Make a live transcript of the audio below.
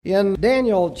In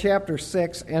Daniel chapter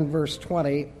 6 and verse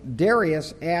 20,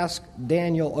 Darius asked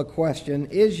Daniel a question: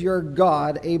 is your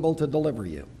God able to deliver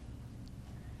you?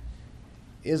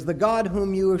 Is the God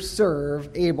whom you serve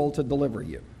able to deliver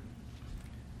you?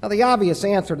 Now, the obvious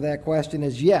answer to that question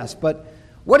is yes, but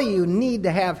what do you need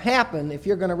to have happen if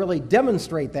you're going to really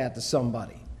demonstrate that to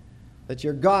somebody, that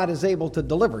your God is able to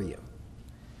deliver you?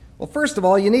 Well, first of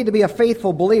all, you need to be a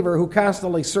faithful believer who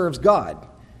constantly serves God,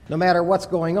 no matter what's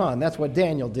going on. That's what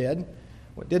Daniel did.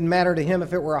 It didn't matter to him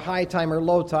if it were a high time or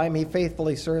low time. He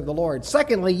faithfully served the Lord.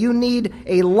 Secondly, you need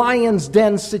a lion's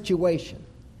den situation.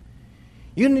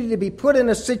 You need to be put in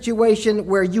a situation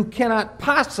where you cannot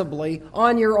possibly,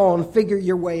 on your own, figure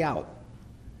your way out.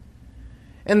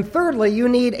 And thirdly, you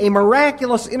need a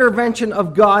miraculous intervention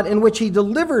of God in which He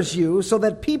delivers you so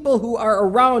that people who are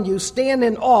around you stand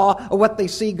in awe of what they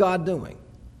see God doing.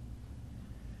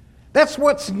 That's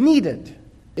what's needed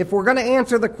if we're going to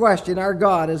answer the question, our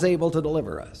God is able to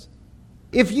deliver us.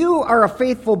 If you are a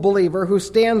faithful believer who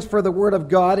stands for the Word of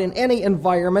God in any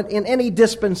environment, in any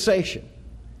dispensation,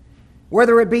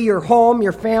 whether it be your home,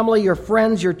 your family, your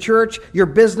friends, your church, your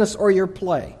business, or your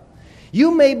play,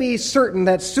 you may be certain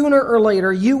that sooner or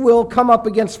later you will come up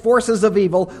against forces of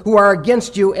evil who are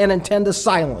against you and intend to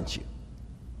silence you.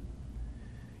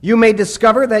 You may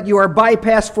discover that you are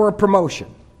bypassed for a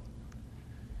promotion.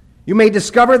 You may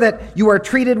discover that you are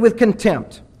treated with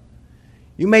contempt.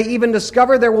 You may even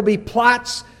discover there will be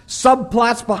plots,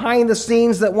 subplots behind the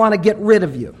scenes that want to get rid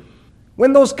of you.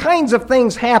 When those kinds of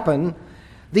things happen,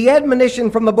 the admonition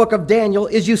from the book of Daniel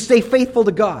is you stay faithful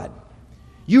to God.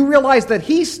 You realize that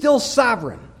He's still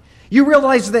sovereign. You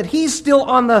realize that He's still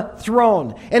on the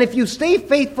throne. And if you stay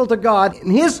faithful to God in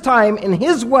His time, in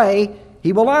His way,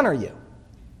 He will honor you.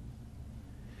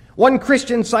 One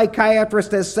Christian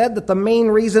psychiatrist has said that the main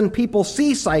reason people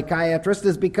see psychiatrists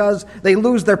is because they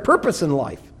lose their purpose in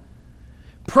life.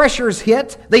 Pressures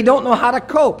hit, they don't know how to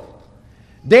cope.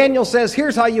 Daniel says,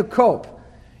 here's how you cope.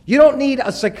 You don't need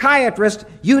a psychiatrist,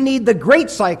 you need the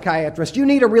great psychiatrist. You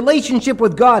need a relationship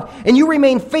with God, and you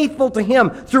remain faithful to Him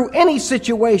through any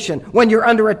situation when you're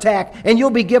under attack, and you'll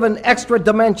be given extra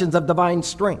dimensions of divine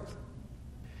strength.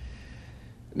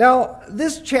 Now,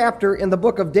 this chapter in the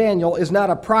book of Daniel is not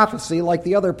a prophecy like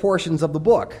the other portions of the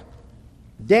book.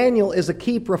 Daniel is a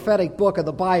key prophetic book of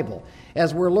the Bible,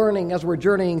 as we're learning, as we're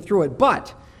journeying through it.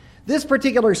 But this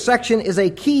particular section is a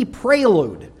key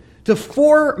prelude to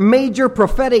 4 major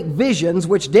prophetic visions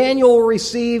which Daniel will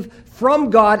receive from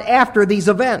God after these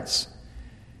events.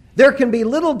 There can be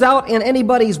little doubt in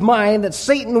anybody's mind that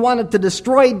Satan wanted to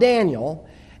destroy Daniel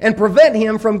and prevent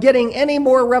him from getting any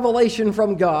more revelation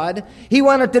from God. He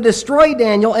wanted to destroy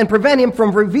Daniel and prevent him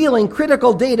from revealing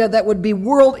critical data that would be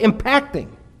world impacting.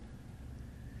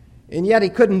 And yet he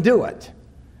couldn't do it.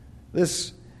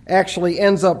 This actually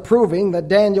ends up proving that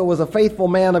Daniel was a faithful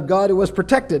man of God who was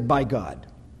protected by God.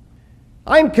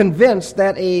 I'm convinced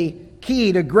that a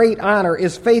key to great honor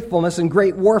is faithfulness in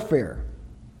great warfare.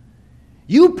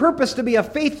 You purpose to be a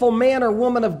faithful man or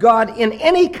woman of God in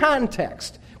any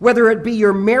context, whether it be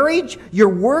your marriage, your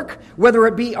work, whether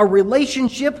it be a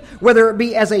relationship, whether it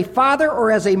be as a father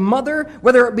or as a mother,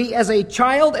 whether it be as a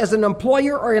child, as an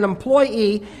employer or an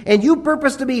employee, and you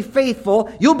purpose to be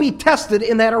faithful, you'll be tested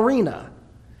in that arena.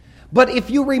 But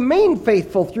if you remain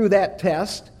faithful through that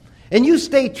test, and you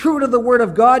stay true to the Word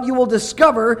of God, you will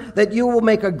discover that you will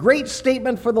make a great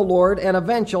statement for the Lord, and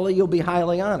eventually you'll be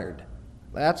highly honored.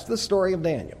 That's the story of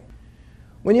Daniel.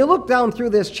 When you look down through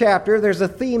this chapter, there's a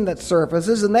theme that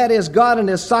surfaces, and that is God in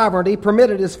His sovereignty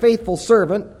permitted His faithful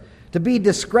servant to be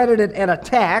discredited and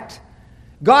attacked.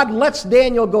 God lets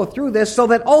Daniel go through this so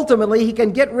that ultimately he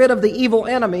can get rid of the evil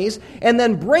enemies and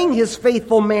then bring His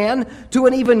faithful man to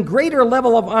an even greater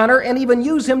level of honor and even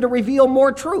use him to reveal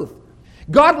more truth.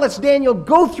 God lets Daniel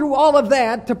go through all of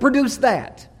that to produce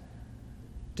that,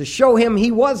 to show him He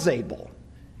was able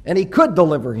and He could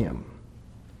deliver him.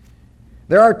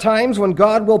 There are times when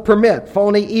God will permit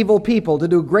phony evil people to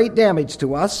do great damage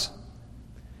to us.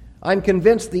 I'm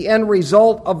convinced the end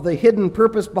result of the hidden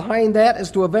purpose behind that is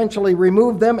to eventually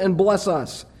remove them and bless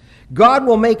us. God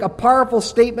will make a powerful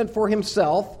statement for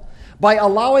Himself by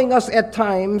allowing us at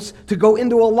times to go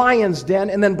into a lion's den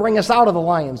and then bring us out of the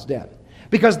lion's den,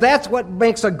 because that's what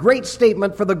makes a great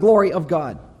statement for the glory of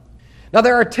God. Now,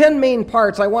 there are 10 main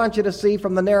parts I want you to see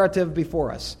from the narrative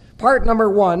before us. Part number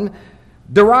 1,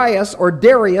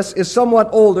 Darius is somewhat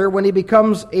older when he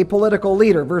becomes a political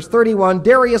leader. Verse 31,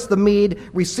 Darius the Mede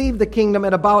received the kingdom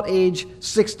at about age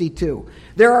 62.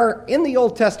 There are, in the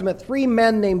Old Testament, 3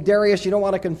 men named Darius. You don't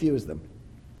want to confuse them.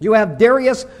 You have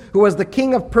Darius, who was the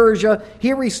king of Persia.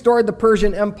 He restored the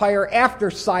Persian Empire after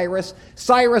Cyrus.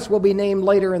 Cyrus will be named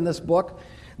later in this book.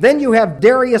 Then you have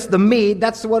Darius the Mede.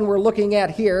 That's the one we're looking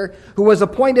at here, who was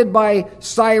appointed by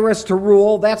Cyrus to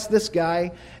rule. That's this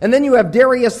guy. And then you have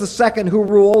Darius II, who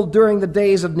ruled during the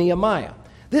days of Nehemiah.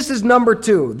 This is number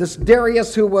 2, this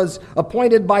Darius who was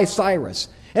appointed by Cyrus.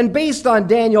 And based on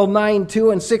Daniel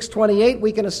 9:2 and 6:28,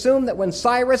 we can assume that when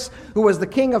Cyrus, who was the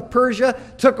king of Persia,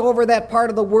 took over that part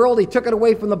of the world, he took it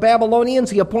away from the Babylonians.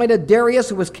 He appointed Darius,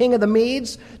 who was king of the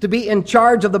Medes, to be in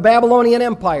charge of the Babylonian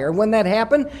Empire. And when that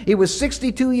happened, he was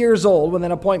 62 years old when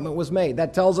that appointment was made.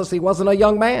 That tells us he wasn't a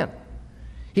young man.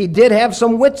 He did have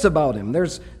some wits about him.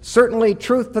 There's certainly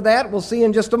truth to that. We'll see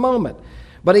in just a moment.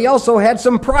 But he also had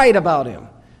some pride about him.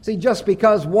 See, just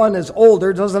because one is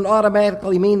older doesn't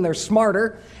automatically mean they're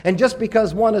smarter. And just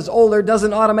because one is older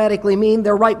doesn't automatically mean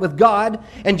they're right with God.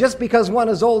 And just because one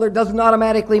is older doesn't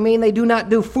automatically mean they do not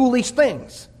do foolish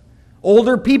things.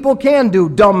 Older people can do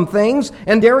dumb things,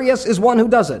 and Darius is one who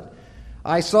does it.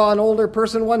 I saw an older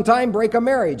person one time break a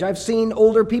marriage. I've seen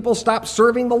older people stop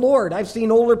serving the Lord. I've seen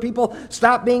older people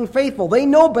stop being faithful. They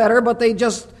know better, but they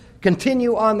just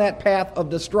continue on that path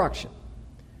of destruction.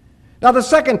 Now, the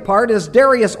second part is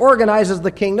Darius organizes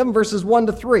the kingdom, verses 1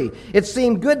 to 3. It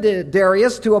seemed good to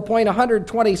Darius to appoint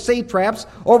 120 satraps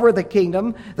over the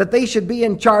kingdom, that they should be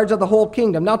in charge of the whole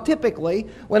kingdom. Now, typically,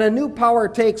 when a new power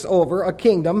takes over a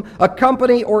kingdom, a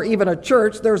company, or even a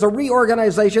church, there's a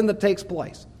reorganization that takes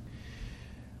place.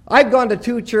 I've gone to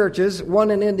 2 churches,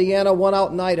 one in Indiana, one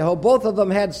out in Idaho. Both of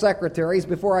them had secretaries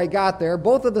before I got there.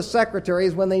 Both of the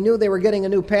secretaries, when they knew they were getting a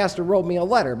new pastor, wrote me a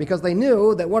letter because they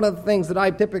knew that one of the things that I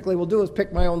typically will do is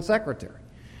pick my own secretary.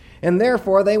 And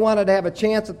therefore, they wanted to have a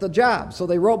chance at the job. So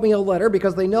they wrote me a letter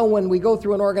because they know when we go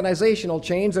through an organizational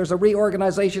change, there's a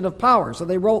reorganization of power. So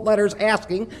they wrote letters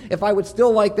asking if I would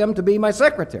still like them to be my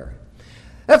secretary.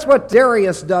 That's what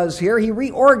Darius does here. He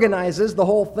reorganizes the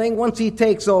whole thing once he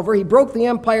takes over. He broke the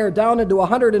empire down into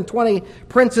 120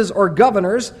 princes or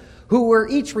governors who were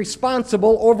each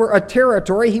responsible over a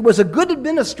territory. He was a good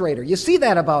administrator. You see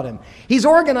that about him. He's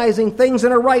organizing things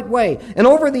in a right way. And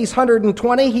over these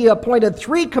 120, he appointed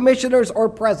 3 commissioners or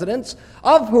presidents,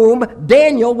 of whom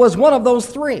Daniel was one of those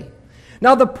 3.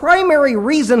 Now, the primary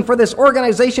reason for this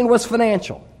organization was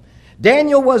financial.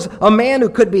 Daniel was a man who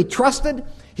could be trusted.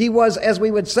 He was, as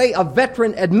we would say, a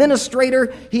veteran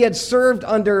administrator. He had served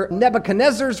under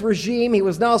Nebuchadnezzar's regime. He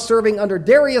was now serving under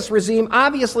Darius' regime.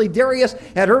 Obviously, Darius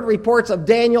had heard reports of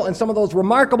Daniel and some of those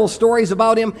remarkable stories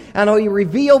about him and how he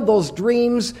revealed those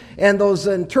dreams and those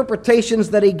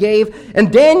interpretations that he gave.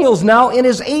 And Daniel's now in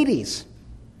his 80s.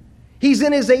 He's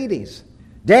in his 80s.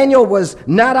 Daniel was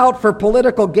not out for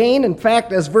political gain. In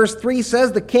fact, as verse 3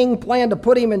 says, the king planned to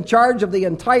put him in charge of the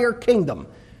entire kingdom.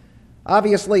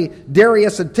 Obviously,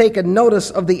 Darius had taken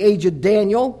notice of the aged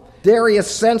Daniel. Darius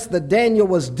sensed that Daniel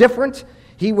was different.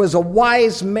 He was a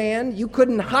wise man. You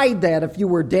couldn't hide that if you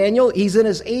were Daniel. He's in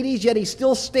his 80s, yet he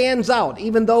still stands out,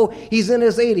 even though he's in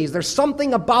his 80s. There's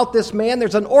something about this man.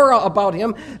 There's an aura about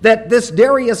him that this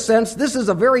Darius sensed. This is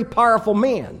a very powerful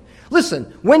man.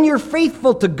 Listen, when you're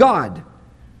faithful to God,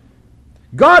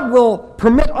 God will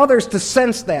permit others to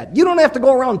sense that. You don't have to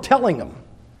go around telling them.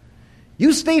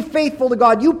 You stay faithful to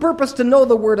God. You purpose to know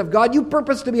the Word of God. You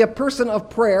purpose to be a person of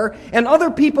prayer. And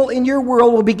other people in your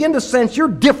world will begin to sense you're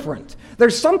different.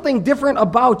 There's something different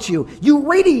about you. You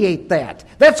radiate that.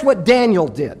 That's what Daniel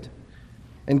did.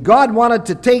 And God wanted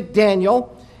to take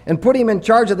Daniel and put him in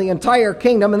charge of the entire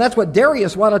kingdom, and that's what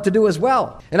Darius wanted to do as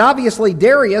well. And obviously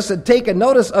Darius had taken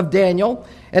notice of Daniel,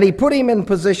 and he put him in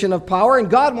position of power, and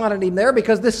God wanted him there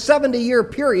because this 70-year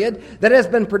period that has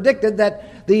been predicted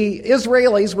that the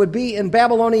Israelis would be in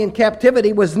Babylonian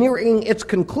captivity was nearing its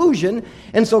conclusion,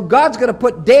 and so God's going to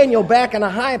put Daniel back in a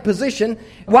high position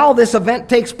while this event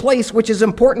takes place, which is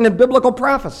important in biblical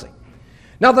prophecy.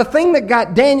 Now, the thing that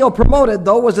got Daniel promoted,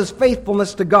 though, was his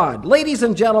faithfulness to God. Ladies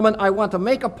and gentlemen, I want to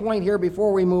make a point here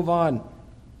before we move on.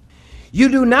 You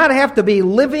do not have to be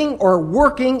living or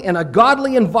working in a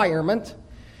godly environment.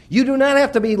 You do not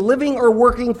have to be living or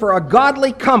working for a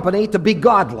godly company to be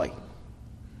godly.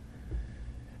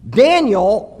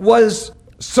 Daniel was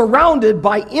surrounded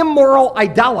by immoral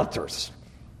idolaters.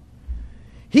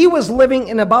 He was living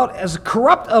in about as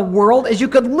corrupt a world as you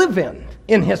could live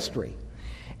in history.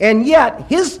 And yet,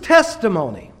 his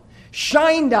testimony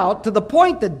shined out to the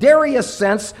point that Darius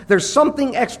sensed there's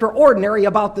something extraordinary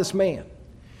about this man.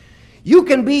 You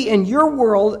can be in your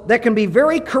world that can be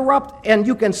very corrupt, and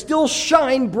you can still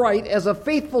shine bright as a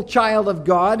faithful child of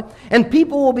God, and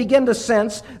people will begin to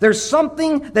sense there's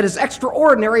something that is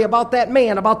extraordinary about that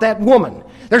man, about that woman.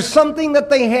 There's something that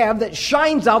they have that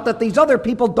shines out that these other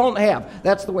people don't have.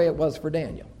 That's the way it was for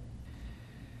Daniel.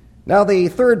 Now the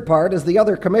third part is the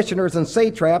other commissioners and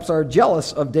satraps are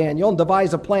jealous of Daniel and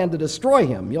devise a plan to destroy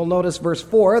him. You'll notice verse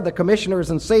 4, the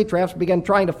commissioners and satraps began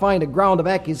trying to find a ground of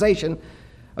accusation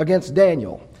against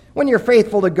Daniel. When you're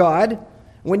faithful to God,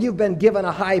 when you've been given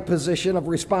a high position of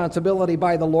responsibility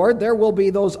by the Lord, there will be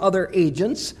those other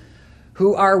agents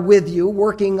who are with you,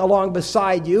 working along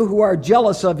beside you, who are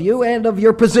jealous of you and of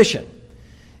your position.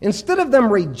 Instead of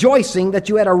them rejoicing that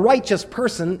you had a righteous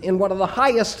person in one of the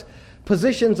highest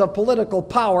positions of political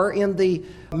power in the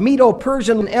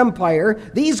Medo-Persian Empire,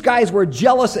 these guys were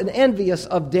jealous and envious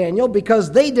of Daniel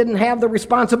because they didn't have the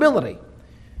responsibility.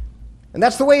 And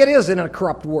that's the way it is in a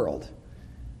corrupt world.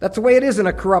 That's the way it is in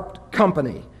a corrupt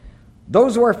company.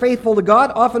 Those who are faithful to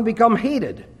God often become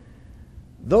hated.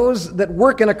 Those that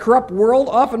work in a corrupt world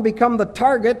often become the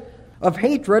target of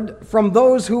hatred from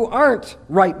those who aren't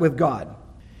right with God.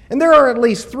 And there are at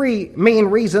least three main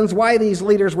reasons why these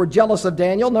leaders were jealous of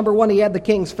Daniel. Number one, he had the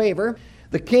king's favor.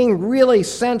 The king really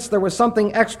sensed there was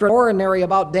something extraordinary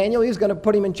about Daniel. He was going to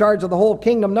put him in charge of the whole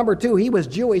kingdom. Number two, he was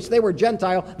Jewish. They were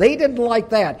Gentile. They didn't like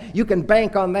that. You can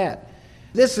bank on that.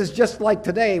 This is just like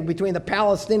today between the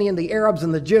Palestinians, the Arabs,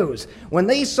 and the Jews. When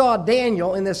they saw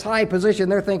Daniel in this high position,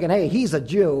 they're thinking, hey, he's a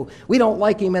Jew. We don't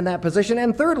like him in that position.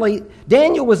 And thirdly,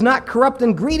 Daniel was not corrupt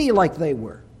and greedy like they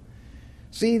were.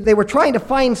 See, they were trying to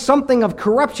find something of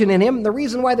corruption in him. The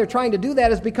reason why they're trying to do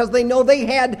that is because they know they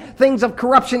had things of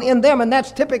corruption in them, and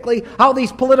that's typically how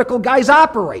these political guys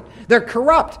operate. They're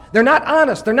corrupt. They're not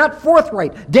honest. They're not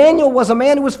forthright. Daniel was a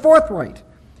man who was forthright.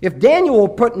 If Daniel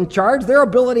were put in charge, their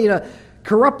ability to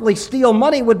corruptly steal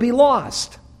money would be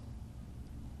lost.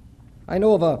 I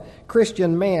know of a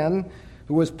Christian man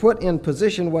who was put in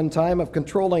position one time of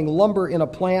controlling lumber in a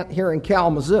plant here in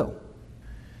Kalamazoo.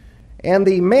 And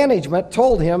the management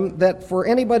told him that for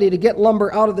anybody to get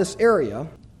lumber out of this area,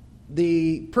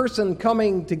 the person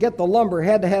coming to get the lumber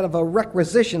had to have a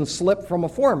requisition slip from a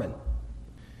foreman.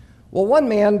 Well, one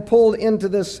man pulled into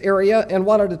this area and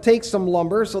wanted to take some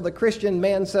lumber, so the Christian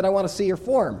man said, I want to see your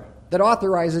form that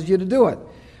authorizes you to do it.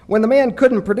 When the man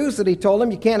couldn't produce it, he told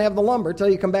him, you can't have the lumber till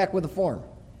you come back with the form.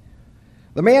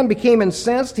 The man became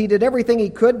incensed. He did everything he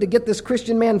could to get this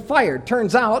Christian man fired.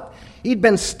 Turns out he'd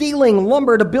been stealing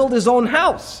lumber to build his own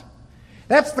house.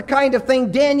 That's the kind of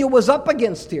thing Daniel was up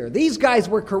against here. These guys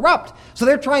were corrupt, so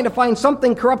they're trying to find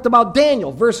something corrupt about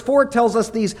Daniel. Verse 4 tells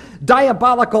us these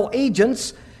diabolical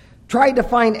agents tried to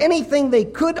find anything they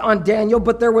could on Daniel,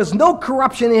 but there was no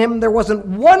corruption in him. There wasn't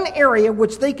one area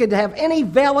which they could have any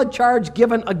valid charge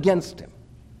given against him.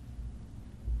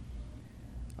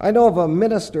 I know of a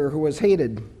minister who was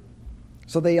hated,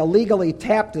 so they illegally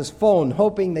tapped his phone,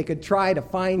 hoping they could try to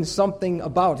find something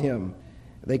about him.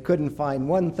 They couldn't find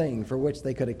one thing for which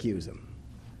they could accuse him.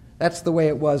 That's the way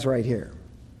it was right here.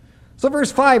 So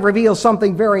verse 5 reveals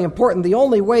something very important. The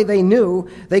only way they knew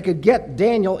they could get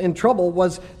Daniel in trouble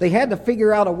was they had to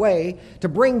figure out a way to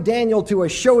bring Daniel to a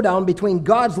showdown between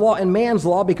God's law and man's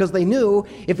law, because they knew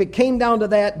if it came down to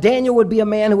that, Daniel would be a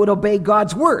man who would obey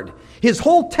God's word. His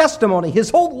whole testimony,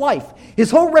 his whole life, his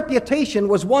whole reputation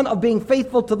was one of being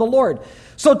faithful to the Lord.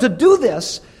 So to do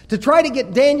this, to try to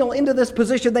get Daniel into this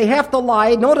position, they have to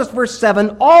lie. Notice verse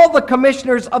 7, all the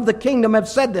commissioners of the kingdom have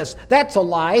said this. That's a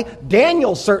lie.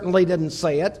 Daniel certainly didn't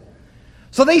say it.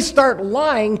 So they start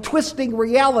lying, twisting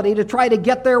reality to try to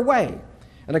get their way.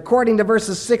 And according to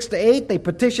verses 6 to 8, they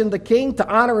petitioned the king to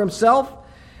honor himself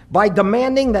by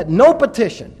demanding that no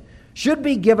petition should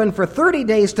be given for 30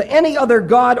 days to any other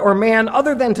god or man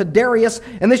other than to Darius,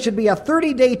 and this should be a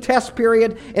 30-day test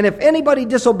period, and if anybody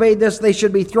disobeyed this, they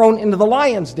should be thrown into the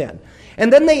lion's den.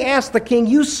 And then they asked the king,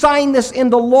 you sign this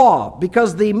into law,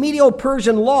 because the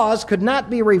Medo-Persian laws could not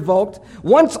be revoked.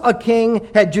 Once a king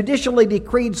had judicially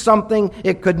decreed something,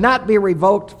 it could not be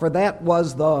revoked, for that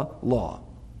was the law.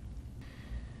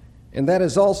 And that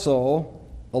is also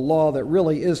a law that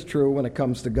really is true when it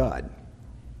comes to God.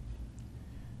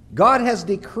 God has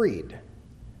decreed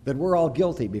that we're all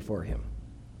guilty before him.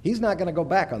 He's not going to go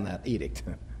back on that edict.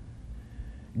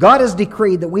 God has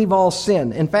decreed that we've all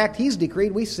sinned. In fact, he's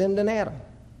decreed we sinned in Adam.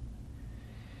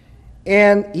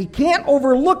 And he can't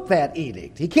overlook that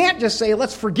edict. He can't just say,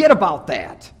 let's forget about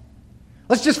that.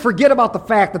 Let's just forget about the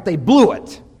fact that they blew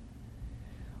it.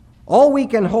 All we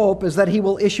can hope is that he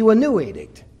will issue a new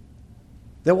edict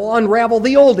that will unravel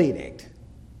the old edict.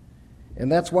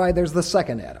 And that's why there's the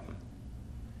second Adam.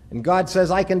 And God says,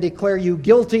 I can declare you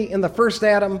guilty in the first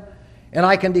Adam, and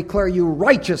I can declare you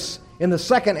righteous in the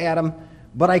second Adam,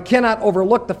 but I cannot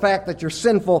overlook the fact that you're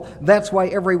sinful. That's why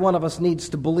every one of us needs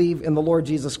to believe in the Lord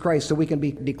Jesus Christ so we can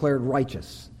be declared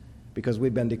righteous, because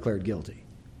we've been declared guilty.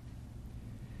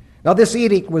 Now, this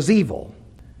edict was evil,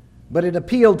 but it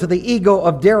appealed to the ego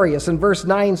of Darius. And verse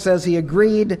 9 says he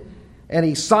agreed and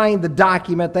he signed the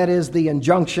document, that is the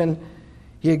injunction.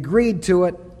 He agreed to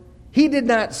it. He did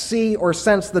not see or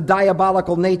sense the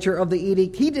diabolical nature of the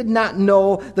edict. He did not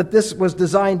know that this was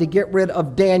designed to get rid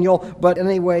of Daniel, but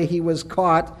anyway, he was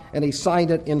caught and he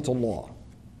signed it into law.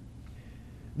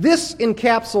 This in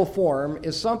capsule form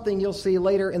is something you'll see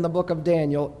later in the book of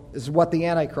Daniel, is what the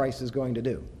Antichrist is going to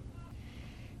do.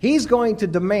 He's going to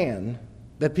demand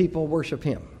that people worship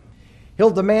him. He'll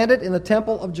demand it in the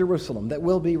temple of Jerusalem that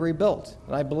will be rebuilt.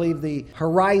 And I believe the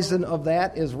horizon of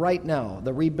that is right now,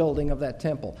 the rebuilding of that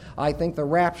temple. I think the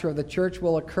rapture of the church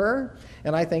will occur,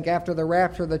 and I think after the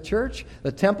rapture of the church,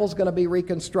 the temple's going to be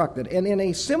reconstructed. And in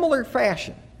a similar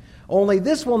fashion, only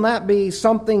this will not be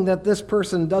something that this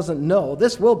person doesn't know.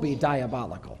 This will be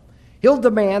diabolical. He'll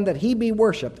demand that he be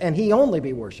worshipped, and he only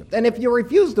be worshipped. And if you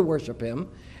refuse to worship him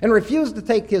and refuse to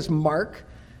take his mark,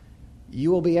 you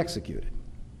will be executed.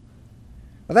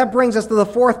 Well, that brings us to the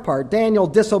fourth part. Daniel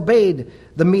disobeyed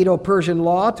the Medo-Persian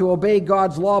law to obey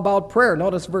God's law about prayer.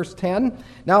 Notice verse 10.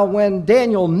 Now when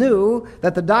Daniel knew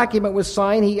that the document was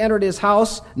signed, he entered his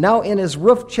house. Now in his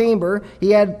roof chamber, he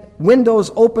had windows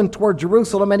open toward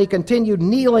Jerusalem, and he continued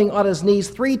kneeling on his knees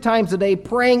 3 times a day,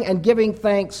 praying and giving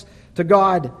thanks to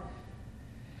God.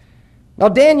 Now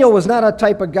Daniel was not a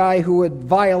type of guy who would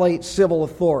violate civil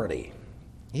authority.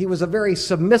 He was a very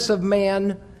submissive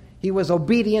man. He was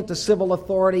obedient to civil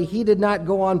authority. He did not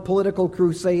go on political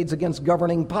crusades against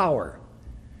governing power.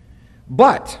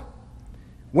 But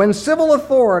when civil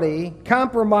authority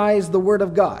compromised the Word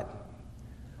of God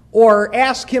or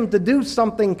asked him to do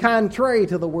something contrary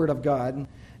to the Word of God,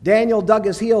 Daniel dug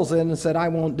his heels in and said, I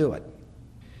won't do it.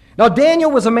 Now,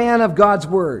 Daniel was a man of God's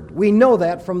Word. We know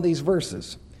that from these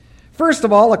verses. First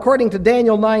of all, according to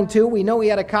Daniel 9:2, we know he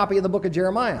had a copy of the book of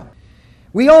Jeremiah.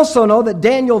 We also know that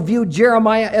Daniel viewed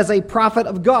Jeremiah as a prophet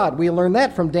of God. We learn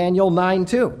that from Daniel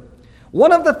 9:2.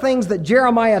 One of the things that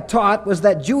Jeremiah taught was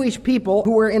that Jewish people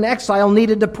who were in exile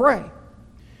needed to pray.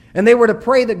 And they were to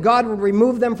pray that God would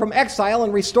remove them from exile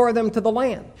and restore them to the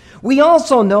land. We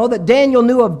also know that Daniel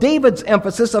knew of David's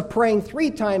emphasis of praying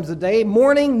 3 times a day,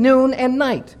 morning, noon, and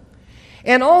night.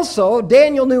 And also,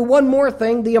 Daniel knew one more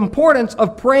thing, the importance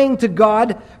of praying to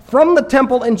God from the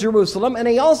temple in Jerusalem. And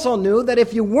he also knew that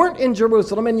if you weren't in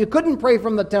Jerusalem and you couldn't pray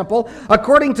from the temple,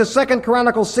 according to 2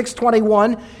 Chronicles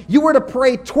 6:21, you were to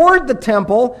pray toward the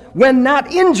temple when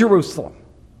not in Jerusalem.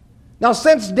 Now,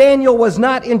 since Daniel was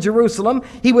not in Jerusalem,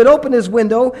 he would open his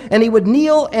window and he would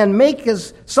kneel and make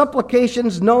his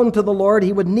supplications known to the Lord.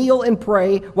 He would kneel and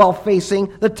pray while facing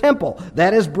the temple.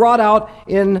 That is brought out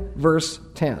in verse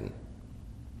 10.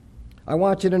 I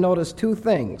want you to notice 2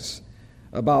 things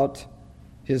about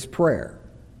his prayer.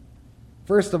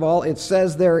 First of all, it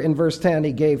says there in verse 10,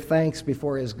 he gave thanks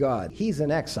before his God. He's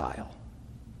in exile.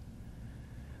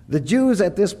 The Jews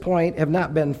at this point have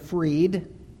not been freed.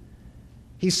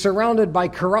 He's surrounded by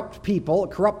corrupt people,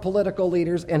 corrupt political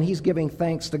leaders, and he's giving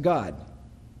thanks to God.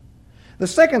 The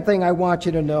second thing I want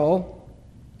you to know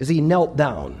is he knelt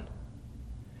down.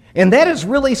 And that is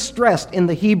really stressed in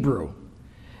the Hebrew.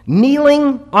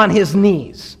 Kneeling on his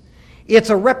knees.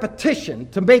 It's a repetition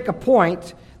to make a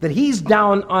point that he's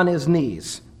down on his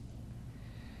knees.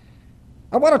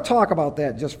 I want to talk about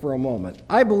that just for a moment.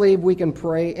 I believe we can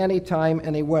pray anytime,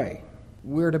 any way.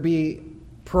 We're to be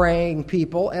praying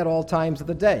people at all times of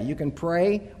the day. You can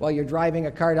pray while you're driving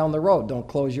a car down the road. Don't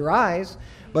close your eyes,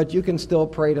 but you can still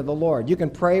pray to the Lord. You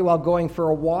can pray while going for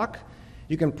a walk.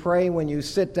 You can pray when you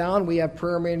sit down. We have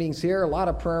prayer meetings here, a lot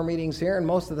of prayer meetings here, and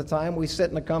most of the time we sit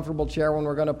in a comfortable chair when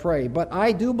we're going to pray. But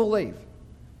I do believe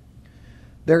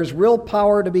there's real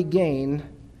power to be gained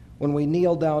when we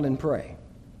kneel down and pray.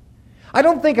 I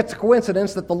don't think it's a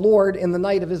coincidence that the Lord, in the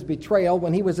night of his betrayal,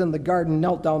 when he was in the garden,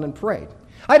 knelt down and prayed.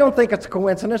 I don't think it's a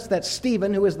coincidence that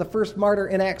Stephen, who is the first martyr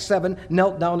in Acts 7,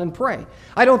 knelt down and prayed.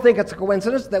 I don't think it's a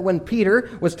coincidence that when Peter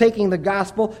was taking the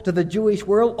gospel to the Jewish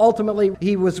world, ultimately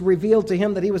he was revealed to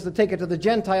him that he was to take it to the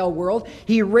Gentile world.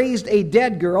 He raised a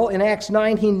dead girl. In Acts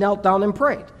 9, he knelt down and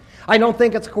prayed. I don't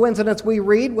think it's a coincidence we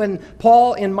read when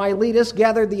Paul in Miletus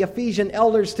gathered the Ephesian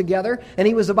elders together and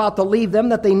he was about to leave them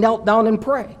that they knelt down and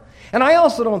prayed. And I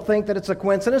also don't think that it's a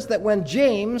coincidence that when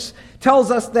James tells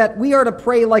us that we are to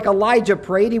pray like Elijah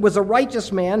prayed, he was a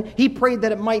righteous man, he prayed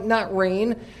that it might not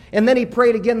rain, and then he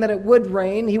prayed again that it would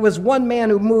rain. He was one man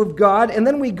who moved God, and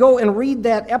then we go and read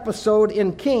that episode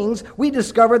in Kings, we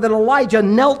discover that Elijah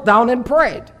knelt down and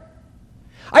prayed.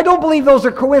 I don't believe those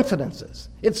are coincidences.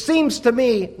 It seems to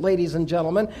me, ladies and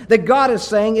gentlemen, that God is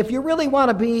saying, if you really want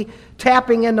to be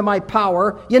tapping into my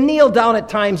power, you kneel down at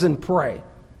times and pray.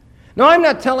 Now, I'm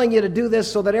not telling you to do this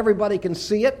so that everybody can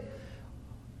see it.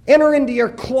 Enter into your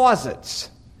closets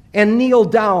and kneel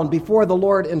down before the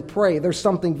Lord and pray. There's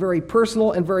something very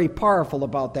personal and very powerful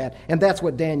about that, and that's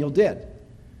what Daniel did.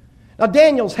 Now,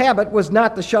 Daniel's habit was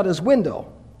not to shut his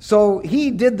window, so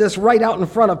he did this right out in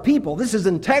front of people. This is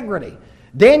integrity.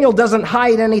 Daniel doesn't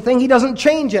hide anything. He doesn't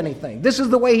change anything. This is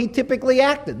the way he typically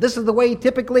acted. This is the way he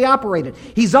typically operated.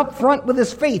 He's up front with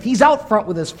his faith. He's out front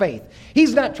with his faith.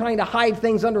 He's not trying to hide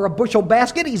things under a bushel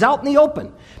basket. He's out in the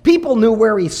open. People knew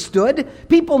where he stood.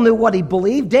 People knew what he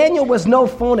believed. Daniel was no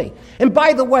phony. And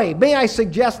by the way, may I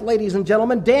suggest, ladies and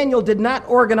gentlemen, Daniel did not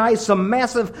organize some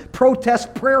massive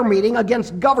protest prayer meeting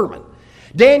against government.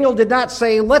 Daniel did not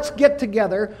say, let's get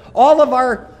together, all of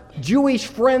our Jewish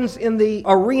friends in the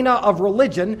arena of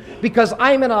religion, because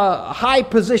I'm in a high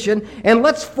position, and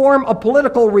let's form a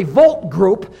political revolt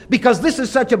group because this is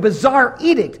such a bizarre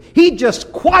edict. He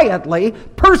just quietly,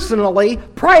 personally,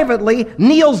 privately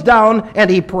kneels down and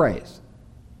he prays.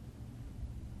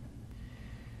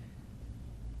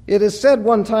 It is said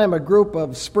one time a group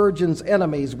of Spurgeon's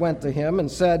enemies went to him and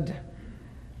said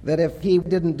that if he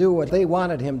didn't do what they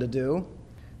wanted him to do,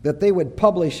 that they would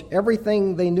publish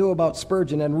everything they knew about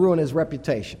Spurgeon and ruin his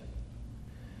reputation.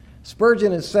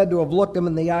 Spurgeon is said to have looked him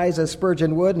in the eyes as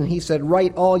Spurgeon would, and he said,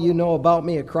 "Write all you know about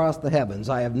me across the heavens.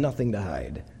 I have nothing to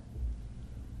hide."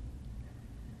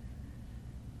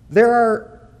 There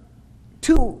are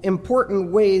two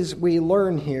important ways we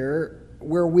learn here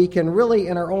where we can really,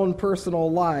 in our own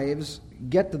personal lives,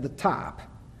 get to the top.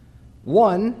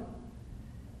 One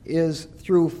is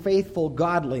through faithful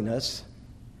godliness,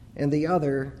 and the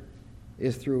other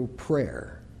is through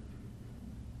prayer.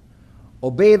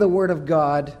 Obey the Word of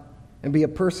God and be a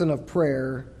person of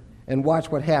prayer and watch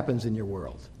what happens in your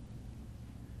world.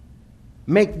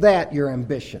 Make that your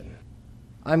ambition.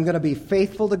 I'm going to be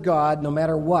faithful to God no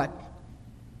matter what,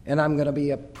 and I'm going to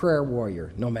be a prayer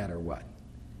warrior no matter what.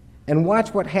 And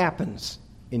watch what happens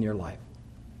in your life.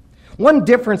 One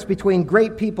difference between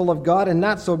great people of God and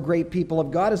not so great people of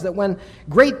God is that when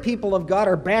great people of God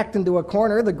are backed into a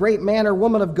corner, the great man or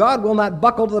woman of God will not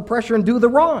buckle to the pressure and do the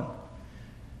wrong.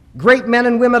 Great men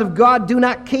and women of God do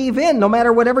not cave in no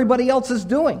matter what everybody else is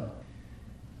doing.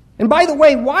 And by the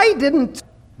way, why didn't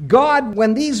God,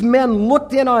 when these men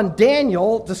looked in on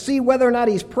Daniel to see whether or not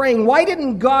he's praying, why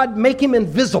didn't God make him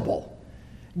invisible?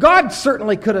 God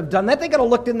certainly could have done that. They could have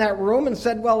looked in that room and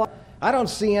said, well, I don't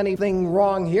see anything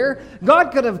wrong here.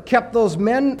 God could have kept those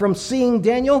men from seeing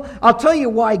Daniel. I'll tell you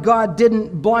why God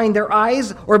didn't blind their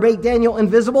eyes or make Daniel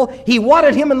invisible. He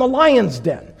wanted him in the lion's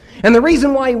den. And the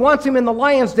reason why he wants him in the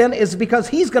lion's den is because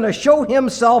he's going to show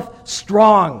himself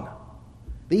strong.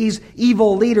 These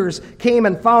evil leaders came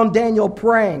and found Daniel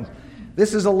praying.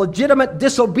 This is a legitimate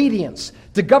disobedience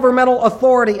to governmental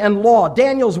authority and law.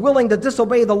 Daniel's willing to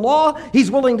disobey the law.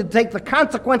 He's willing to take the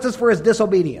consequences for his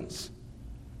disobedience.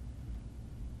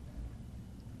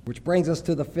 Which brings us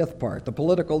to the fifth part. The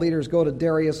political leaders go to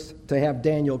Darius to have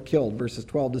Daniel killed, verses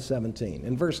 12 to 17.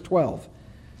 In verse 12,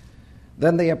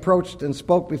 then they approached and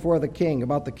spoke before the king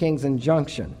about the king's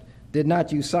injunction. Did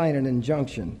not you sign an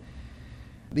injunction?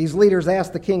 These leaders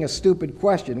asked the king a stupid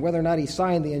question, whether or not he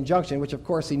signed the injunction, which of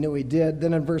course he knew he did.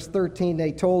 Then in verse 13,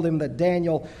 they told him that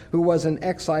Daniel, who was in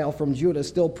exile from Judah,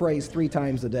 still prays 3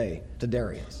 times a day to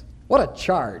Darius. What a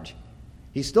charge.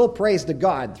 He still prays to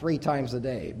God 3 times a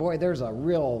day. Boy, there's a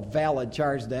real valid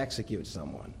charge to execute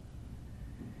someone.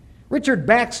 Richard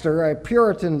Baxter, a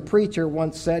Puritan preacher,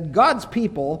 once said, God's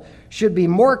people should be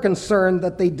more concerned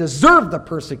that they deserve the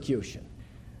persecution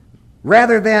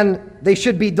rather than they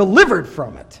should be delivered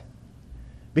from it.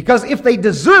 Because if they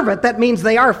deserve it, that means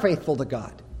they are faithful to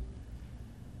God.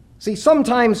 See,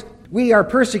 sometimes we are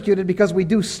persecuted because we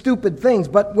do stupid things,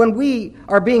 but when we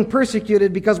are being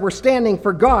persecuted because we're standing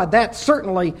for God, that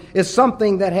certainly is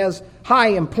something that has high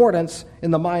importance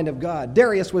in the mind of God.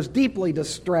 Darius was deeply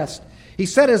distressed. He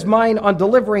set his mind on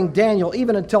delivering Daniel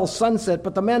even until sunset,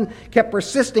 but the men kept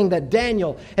persisting that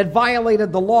Daniel had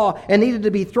violated the law and needed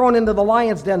to be thrown into the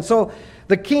lion's den. So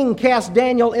the king cast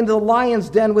Daniel into the lion's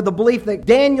den with the belief that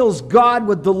Daniel's God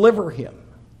would deliver him.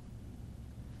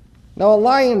 Now, a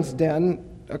lion's den,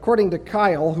 according to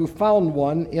Kyle, who found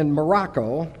one in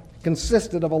Morocco,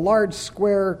 consisted of a large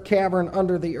square cavern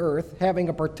under the earth, having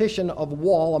a partition of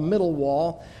wall, a middle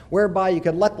wall, whereby you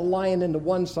could let the lion into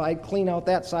one side, clean out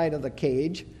that side of the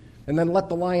cage, and then let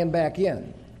the lion back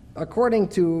in. According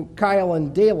to Kyle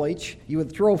and Dalich, you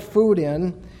would throw food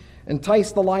in,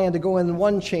 entice the lion to go in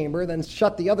one chamber, then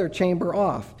shut the other chamber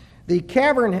off. The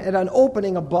cavern had an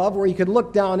opening above where you could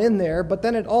look down in there, but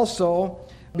then it also,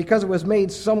 because it was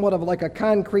made somewhat of like a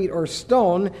concrete or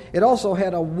stone, it also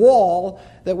had a wall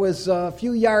that was a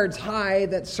few yards high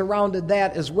that surrounded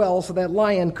that as well, so that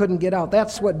lion couldn't get out.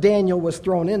 That's what Daniel was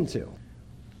thrown into.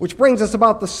 Which brings us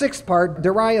about the sixth part.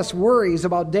 Darius worries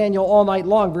about Daniel all night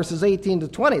long, verses 18 to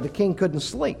 20. The king couldn't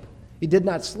sleep. He did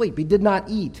not sleep. He did not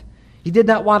eat. He did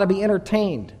not want to be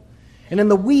entertained. And in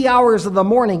the wee hours of the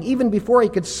morning, even before he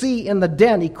could see in the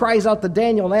den, he cries out to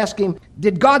Daniel and asks him,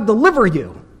 "Did God deliver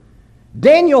you?"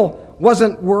 Daniel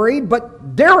wasn't worried,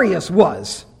 but Darius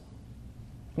was.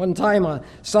 One time a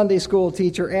Sunday school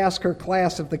teacher asked her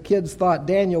class if the kids thought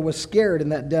Daniel was scared in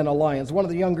that den of lions. One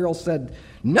of the young girls said,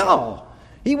 "No,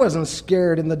 he wasn't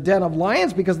scared in the den of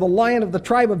lions because the Lion of the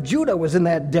tribe of Judah was in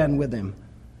that den with him."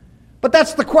 But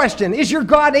that's the question. Is your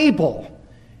God able?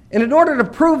 And in order to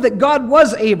prove that God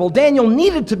was able, Daniel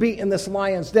needed to be in this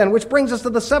lion's den, which brings us to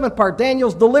the seventh part.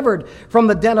 Daniel's delivered from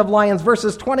the den of lions,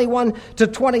 verses 21 to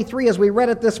 23, as we read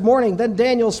it this morning. Then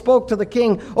Daniel spoke to the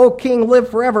king, "O king, live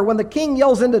forever." When the king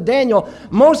yells into Daniel,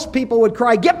 most people would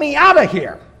cry, "Get me out of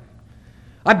here.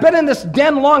 I've been in this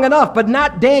den long enough," but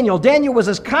not Daniel. Daniel was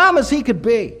as calm as he could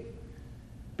be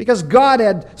because God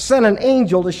had sent an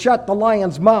angel to shut the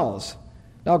lions' mouths.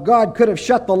 Now, God could have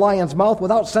shut the lion's mouth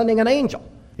without sending an angel.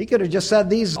 He could have just said,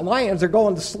 "These lions are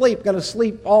going to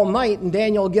sleep all night, and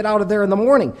Daniel will get out of there in the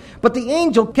morning." But the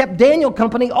angel kept Daniel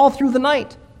company all through the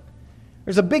night.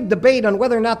 There's a big debate on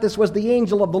whether or not this was the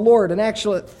angel of the Lord, an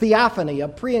actual theophany, a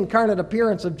pre-incarnate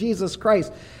appearance of Jesus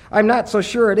Christ. I'm not so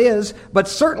sure it is, but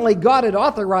certainly God had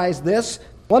authorized this.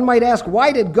 One might ask,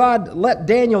 why did God let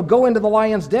Daniel go into the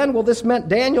lion's den? Well, this meant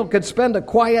Daniel could spend a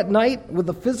quiet night with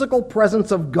the physical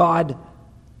presence of God.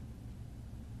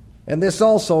 And this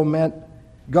also meant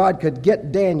God could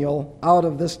get Daniel out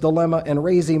of this dilemma and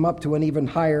raise him up to an even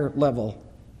higher level.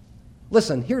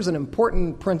 Listen, here's an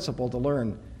important principle to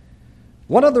learn.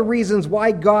 One of the reasons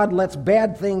why God lets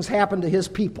bad things happen to his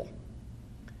people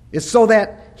is so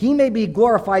that he may be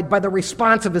glorified by the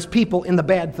response of his people in the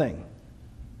bad thing.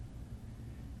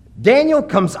 Daniel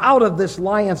comes out of this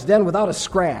lion's den without a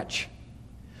scratch.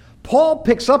 Paul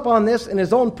picks up on this in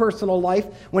his own personal life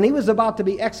when he was about to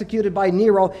be executed by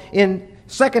Nero. In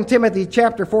 2 Timothy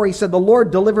chapter 4, he said, "The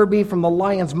Lord delivered me from the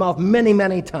lion's mouth many,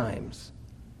 many times."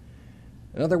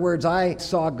 In other words, I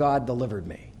saw God delivered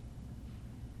me.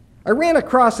 I ran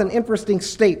across an interesting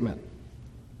statement,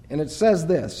 and it says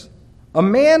this: a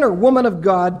man or woman of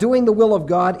God doing the will of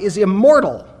God is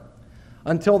immortal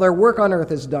until their work on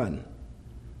earth is done.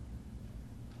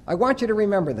 I want you to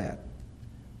remember that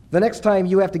the next time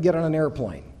you have to get on an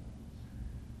airplane.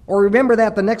 Or remember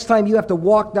that the next time you have to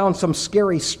walk down some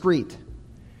scary street.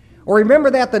 Or remember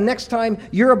that the next time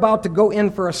you're about to go in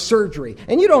for a surgery,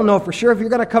 and you don't know for sure if you're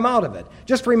going to come out of it.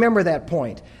 Just remember that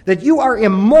point, that you are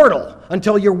immortal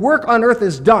until your work on earth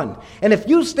is done. And if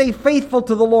you stay faithful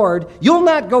to the Lord, you'll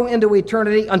not go into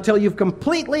eternity until you've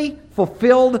completely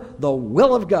fulfilled the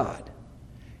will of God.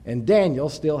 And Daniel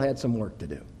still had some work to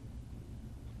do.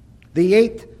 The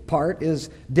eighth part is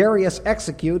Darius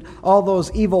execute all those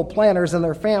evil planners and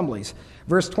their families.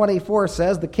 Verse 24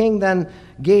 says, "The king then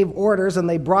gave orders, and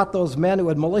they brought those men who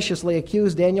had maliciously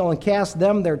accused Daniel and cast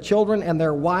them, their children, and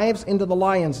their wives into the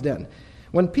lion's den."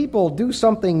 When people do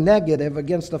something negative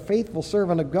against a faithful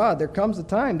servant of God, there comes a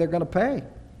time they're going to pay.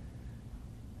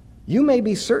 You may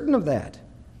be certain of that.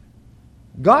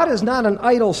 God is not an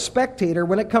idle spectator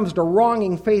when it comes to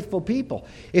wronging faithful people.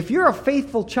 If you're a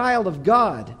faithful child of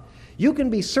God, you can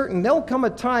be certain there'll come a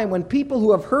time when people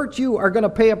who have hurt you are going to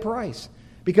pay a price,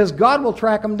 because God will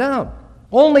track them down.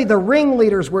 Only the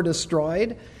ringleaders were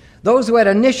destroyed. Those who had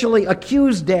initially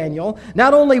accused Daniel,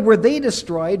 not only were they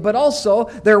destroyed, but also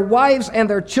their wives and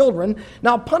their children.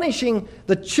 Now, punishing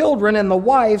the children and the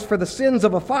wives for the sins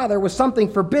of a father was something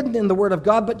forbidden in the Word of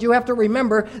God, but you have to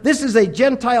remember, this is a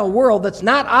Gentile world that's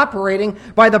not operating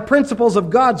by the principles of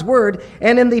God's Word,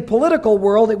 and in the political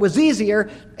world, it was easier,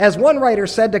 as one writer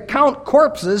said, to count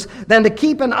corpses than to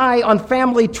keep an eye on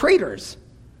family traitors.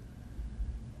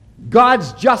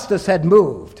 God's justice had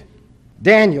moved.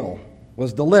 Daniel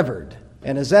was delivered,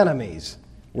 and his enemies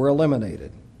were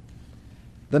eliminated.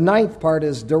 The ninth part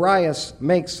is Darius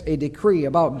makes a decree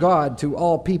about God to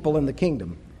all people in the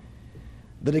kingdom.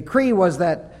 The decree was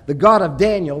that the God of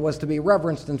Daniel was to be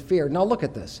reverenced and feared. Now look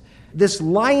at this. This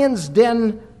lion's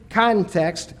den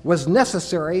context was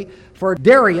necessary for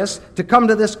Darius to come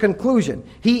to this conclusion.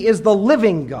 He is the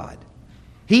living God.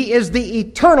 He is the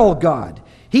eternal God.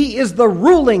 He is the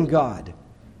ruling God.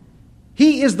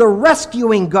 He is the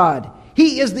rescuing God.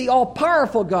 He is the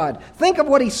all-powerful God. Think of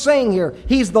what he's saying here.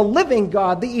 He's the living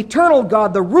God, the eternal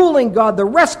God, the ruling God, the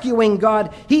rescuing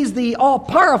God. He's the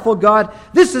all-powerful God.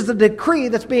 This is a decree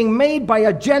that's being made by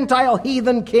a Gentile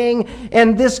heathen king,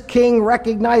 and this king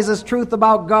recognizes truth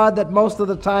about God that most of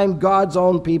the time God's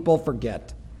own people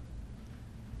forget.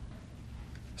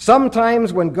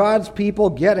 Sometimes when God's people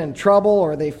get in trouble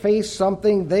or they face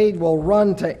something, they will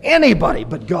run to anybody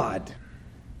but God.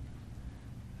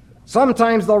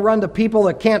 Sometimes they'll run to people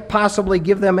that can't possibly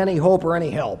give them any hope or any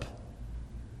help.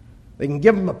 They can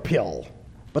give them a pill,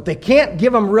 but they can't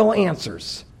give them real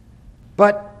answers.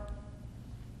 But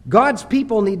God's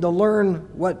people need to learn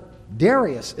what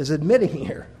Darius is admitting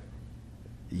here.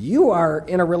 You are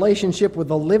in a relationship with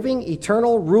the living,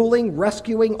 eternal, ruling,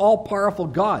 rescuing, all-powerful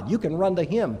God. You can run to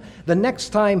Him. The next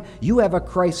time you have a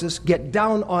crisis, get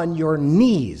down on your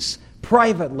knees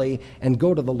privately and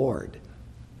go to the Lord.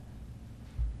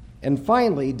 And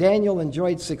finally, Daniel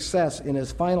enjoyed success in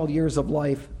his final years of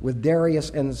life with Darius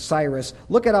and Cyrus.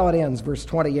 Look at how it ends, verse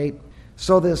 28.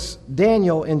 So this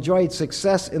Daniel enjoyed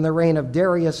success in the reign of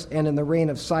Darius and in the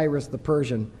reign of Cyrus the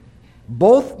Persian.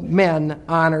 Both men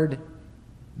honored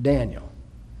Daniel.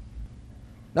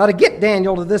 Now, to get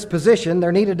Daniel to this position,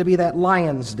 there needed to be that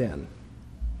lion's den.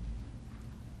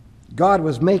 God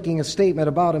was making a statement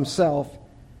about himself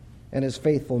and his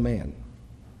faithful man.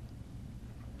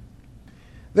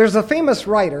 There's a famous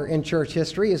writer in church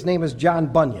history. His name is John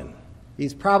Bunyan.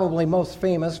 He's probably most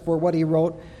famous for what he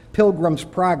wrote, Pilgrim's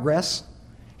Progress.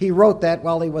 He wrote that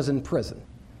while he was in prison.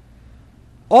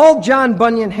 All John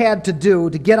Bunyan had to do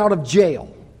to get out of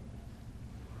jail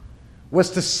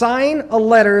was to sign a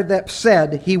letter that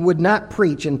said he would not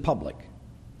preach in public.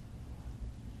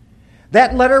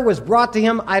 That letter was brought to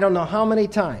him I don't know how many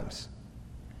times.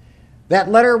 That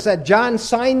letter said, John,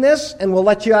 sign this and we'll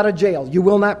let you out of jail. You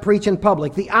will not preach in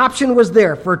public. The option was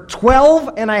there for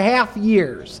 12 and a half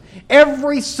years.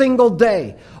 Every single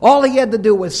day. All he had to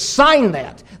do was sign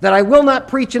that I will not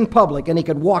preach in public, and he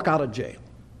could walk out of jail.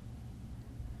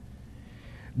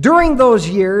 During those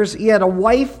years, he had a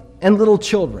wife and little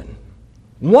children,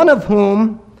 one of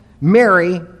whom,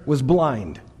 Mary, was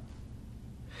blind.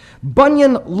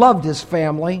 Bunyan loved his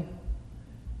family.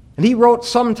 And he wrote,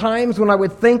 sometimes when I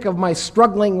would think of my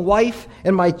struggling wife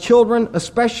and my children,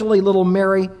 especially little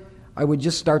Mary, I would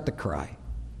just start to cry.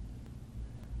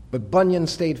 But Bunyan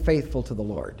stayed faithful to the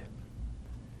Lord.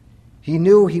 He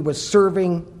knew he was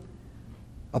serving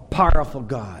a powerful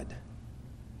God.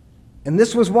 And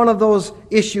this was one of those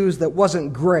issues that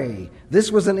wasn't gray.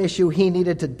 This was an issue he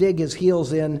needed to dig his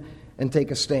heels in and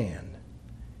take a stand.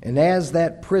 And as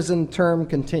that prison term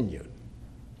continued,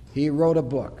 he wrote a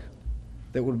book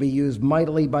that would be used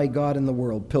mightily by God in the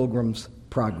world, Pilgrim's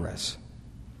Progress.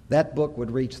 That book would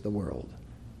reach the world.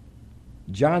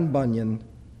 John Bunyan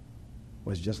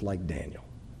was just like Daniel.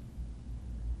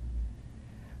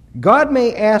 God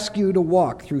may ask you to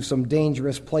walk through some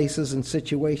dangerous places and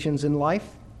situations in life,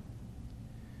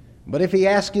 but if he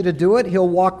asks you to do it, he'll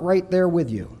walk right there with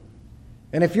you.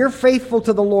 And if you're faithful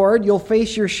to the Lord, you'll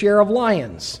face your share of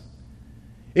lions.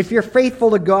 If you're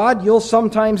faithful to God, you'll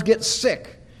sometimes get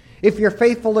sick. If you're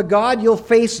faithful to God, you'll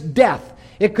face death.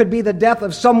 It could be the death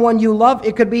of someone you love.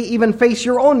 It could be even face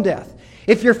your own death.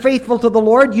 If you're faithful to the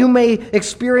Lord, you may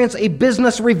experience a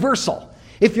business reversal.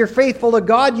 If you're faithful to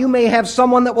God, you may have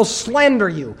someone that will slander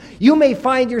you. You may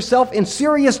find yourself in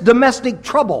serious domestic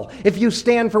trouble if you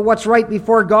stand for what's right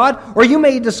before God, or you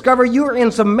may discover you're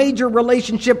in some major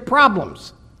relationship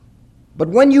problems. But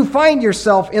when you find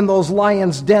yourself in those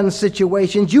lion's den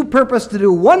situations, you purpose to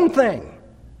do one thing.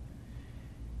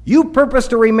 You purpose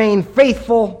to remain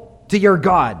faithful to your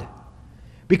God.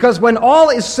 Because when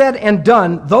all is said and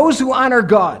done, those who honor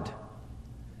God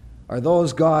are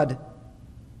those God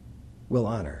will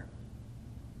honor.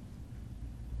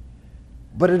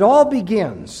 But it all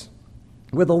begins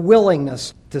with a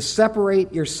willingness to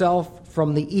separate yourself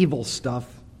from the evil stuff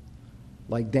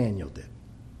like Daniel did.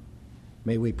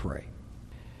 May we pray.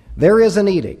 There is an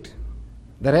edict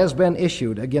that has been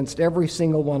issued against every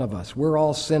single one of us. We're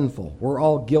all sinful. We're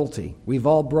all guilty. We've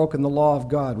all broken the law of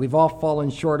God. We've all fallen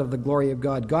short of the glory of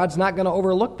God. God's not going to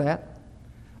overlook that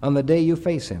on the day you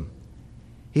face Him.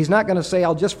 He's not going to say,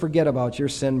 I'll just forget about your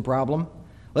sin problem.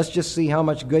 Let's just see how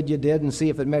much good you did and see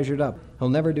if it measured up. He'll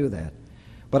never do that.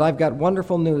 But I've got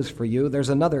wonderful news for you. There's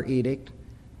another edict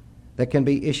that can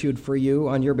be issued for you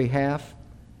on your behalf.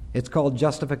 It's called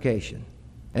justification.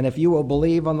 And if you will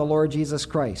believe on the Lord Jesus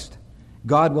Christ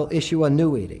God will issue a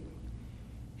new edict.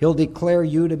 He'll declare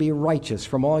you to be righteous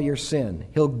from all your sin.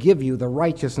 He'll give you the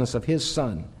righteousness of His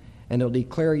Son, and He'll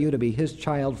declare you to be His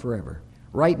child forever.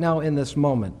 Right now in this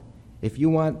moment, if you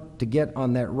want to get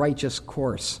on that righteous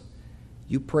course,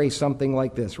 you pray something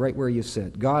like this right where you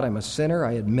sit. God, I'm a sinner.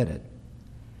 I admit it.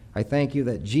 I thank you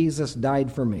that Jesus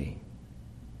died for me.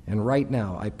 And right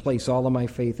now, I place all of my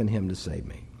faith in Him to save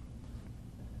me.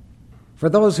 For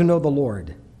those who know the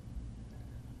Lord,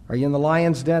 are you in the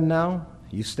lion's den now?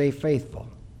 You stay faithful.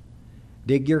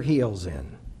 Dig your heels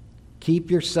in.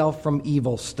 Keep yourself from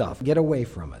evil stuff. Get away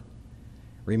from it.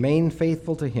 Remain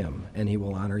faithful to Him, and He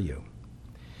will honor you.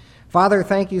 Father,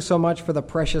 thank you so much for the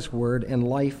precious word and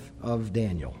life of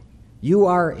Daniel. You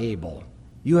are able.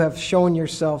 You have shown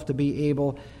yourself to be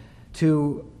able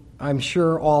to, I'm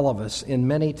sure, all of us in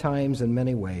many times and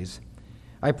many ways.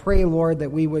 I pray, Lord,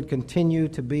 that we would continue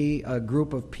to be a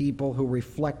group of people who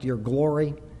reflect your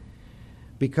glory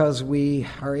because we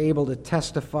are able to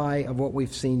testify of what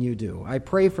we've seen you do. I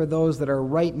pray for those that are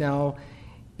right now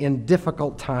in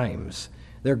difficult times.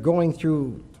 They're going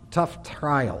through tough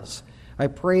trials. I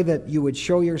pray that you would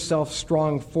show yourself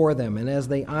strong for them, and as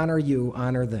they honor you,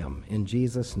 honor them. In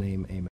Jesus' name, amen.